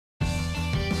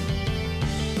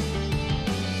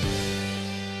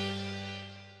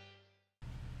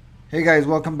Hey guys,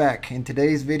 welcome back. In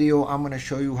today's video, I'm going to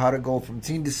show you how to go from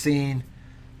scene to scene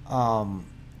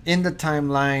in the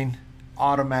timeline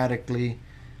automatically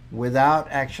without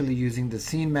actually using the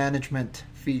scene management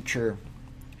feature.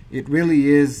 It really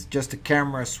is just a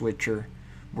camera switcher.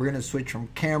 We're going to switch from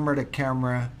camera to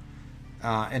camera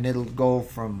and it'll go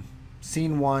from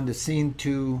scene 1 to scene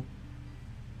 2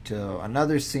 to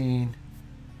another scene,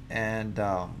 and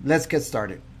let's get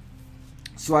started.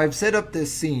 So I've set up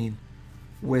this scene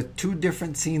with 2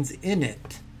 different scenes in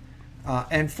it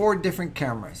and 4 different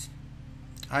cameras.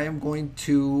 I am going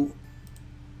to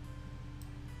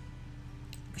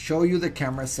show you the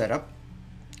camera setup.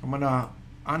 I'm going to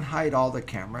unhide all the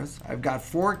cameras. I've got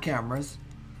 4 cameras.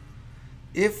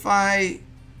 If I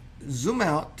zoom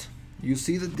out, you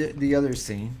see the other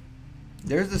scene.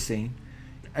 There's the scene.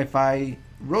 If I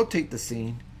rotate the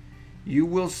scene, you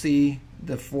will see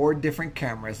the 4 different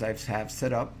cameras I have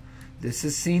set up. This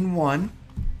is scene 1.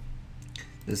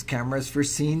 This camera is for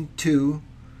scene 2,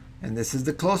 and this is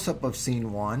the close-up of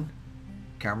scene 1.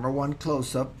 Camera 1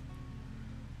 close-up,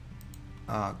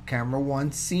 camera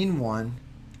 1 scene 1,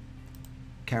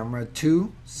 camera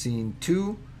 2 scene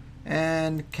 2,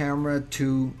 and camera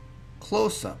 2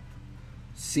 close-up,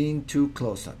 scene 2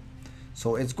 close-up.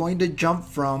 So it's going to jump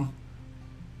from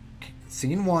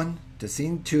scene 1 to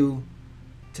scene 2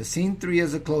 to scene 3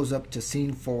 as a close-up to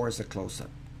scene 4 as a close-up.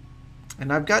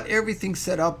 And I've got everything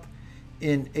set up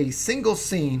in a single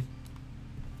scene.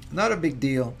 Not a big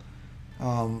deal.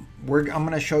 I'm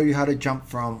going to show you how to jump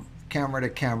from camera to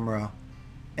camera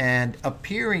and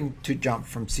appearing to jump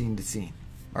from scene to scene.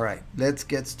 Alright, let's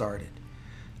get started.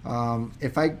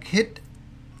 If I hit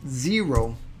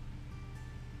 0,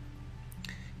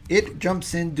 it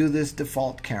jumps into this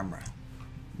default camera.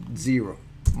 0.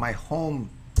 My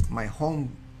home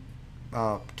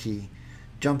key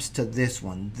jumps to this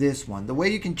one. The way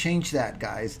you can change that,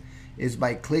 guys, is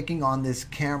by clicking on this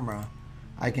camera.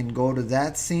 I can go to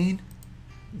that scene,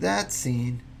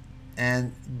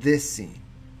 and this scene.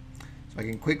 So I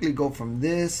can quickly go from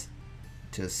this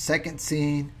to second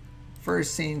scene,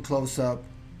 first scene close up,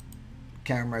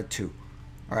 camera 2.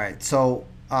 All right. So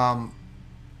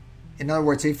in other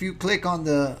words, if you click on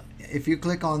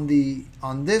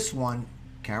this one,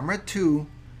 camera 2,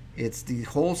 it's the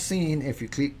whole scene. If you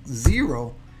click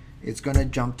 0, it's going to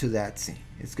jump to that scene.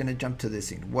 It's going to jump to this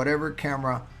scene, whatever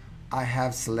camera I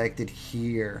have selected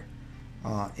here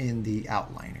in the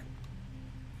outliner.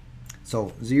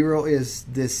 So 0 is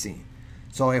this scene.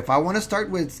 So if I want to start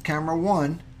with camera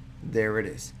 1, there it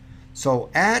is.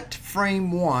 So at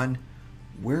frame 1,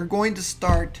 we're going to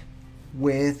start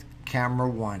with camera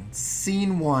 1,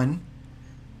 scene 1,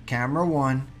 camera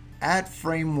 1 at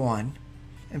frame 1.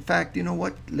 In fact, you know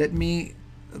what? Let me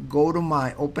go to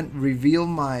my reveal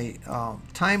my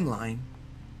timeline,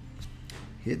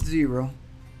 hit 0,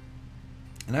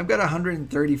 and I've got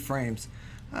 130 frames.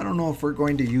 I don't know if we're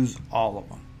going to use all of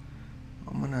them.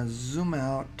 I'm going to zoom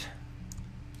out,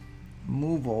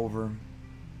 move over.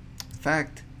 In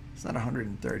fact, it's not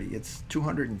 130, it's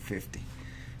 250.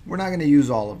 We're not going to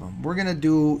use all of them. We're going to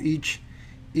do each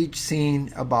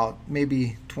scene about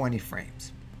maybe 20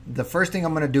 frames. The first thing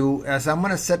I'm going to do is I'm going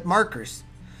to set markers.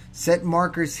 Set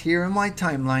markers here in my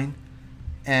timeline,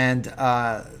 and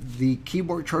the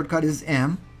keyboard shortcut is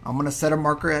M. I'm going to set a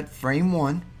marker at frame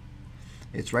 1.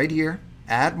 It's right here.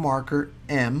 Add marker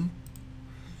M.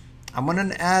 I'm going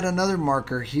to add another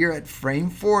marker here at frame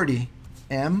 40,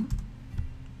 M.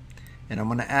 And I'm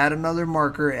going to add another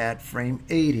marker at frame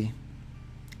 80,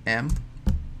 M.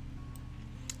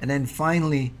 And then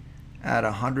finally at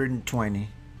 120,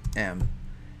 M.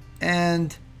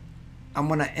 And I'm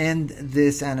going to end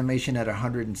this animation at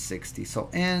 160. So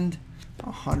end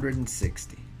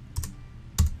 160.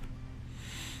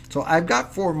 So I've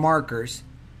got 4 markers.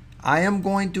 I am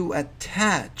going to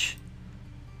attach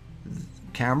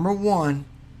camera 1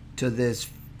 to this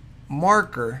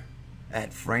marker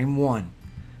at frame 1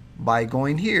 by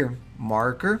going here,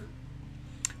 marker,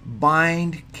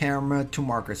 bind camera to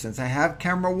marker. Since I have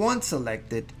camera 1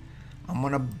 selected, I'm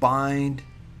going to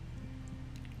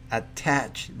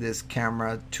attach this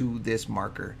camera to this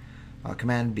marker.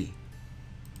 Command B.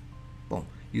 Boom.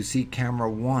 You see camera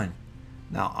 1.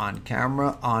 Now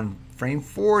on frame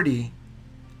 40,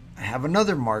 I have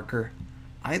another marker.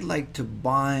 I'd like to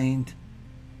bind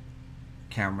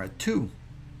camera 2,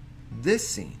 this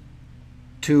scene,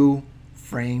 to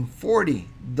frame 40,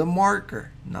 the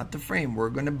marker, not the frame. We're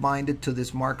going to bind it to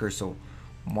this marker. So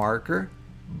marker,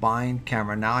 bind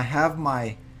camera. Now I have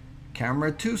my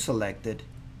camera 2 selected,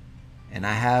 and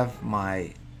I have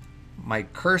my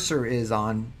cursor is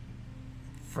on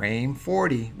frame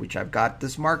 40, which I've got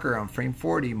this marker on frame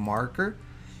 40, marker,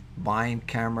 bind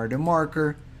camera to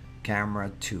marker,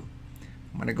 camera 2.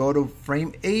 I'm going to go to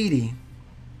frame 80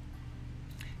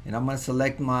 and I'm going to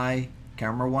select my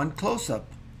camera 1 close-up,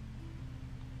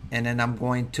 and then I'm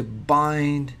going to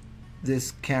bind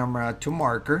this camera to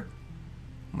marker.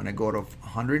 I'm going to go to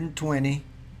 120,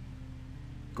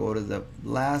 go to the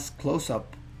last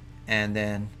close-up, and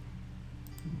then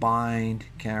bind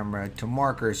camera to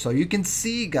marker. So you can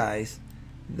see, guys,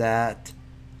 that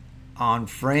on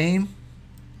frame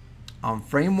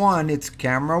 1 it's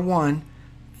camera 1,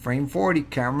 frame 40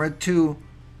 camera 2,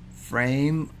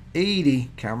 frame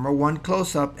 80 camera 1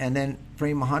 close-up, and then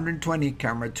frame 120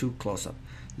 camera 2 close-up.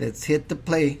 Let's hit the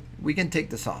play. We can take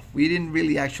this off. We didn't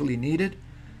really actually need it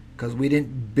because we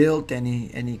didn't build any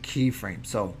keyframe.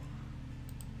 So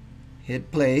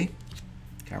hit play,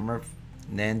 camera,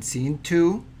 and then scene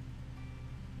 2,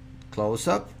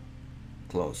 close-up,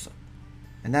 close-up,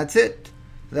 and that's it.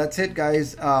 That's it,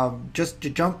 guys. Just to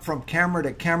jump from camera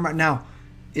to camera. Now,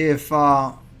 if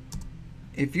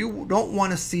you don't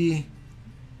want to see,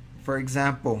 for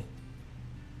example,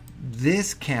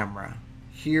 this camera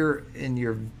here in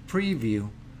your preview,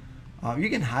 you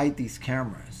can hide these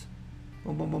cameras.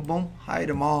 Boom, boom, boom, boom. Hide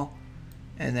them all,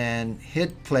 and then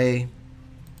hit play.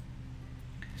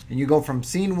 And you go from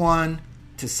scene 1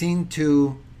 to scene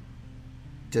 2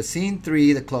 to scene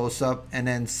 3, the close-up, and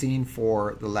then scene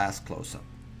 4, the last close-up.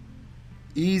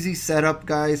 Easy setup,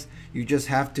 guys. You just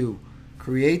have to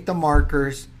create the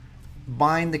markers,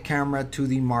 bind the camera to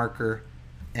the marker,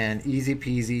 and easy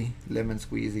peasy, lemon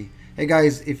squeezy. Hey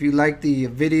guys, if you like the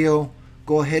video,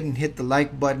 go ahead and hit the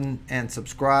like button and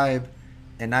subscribe,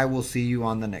 and I will see you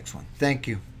on the next one. Thank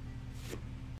you.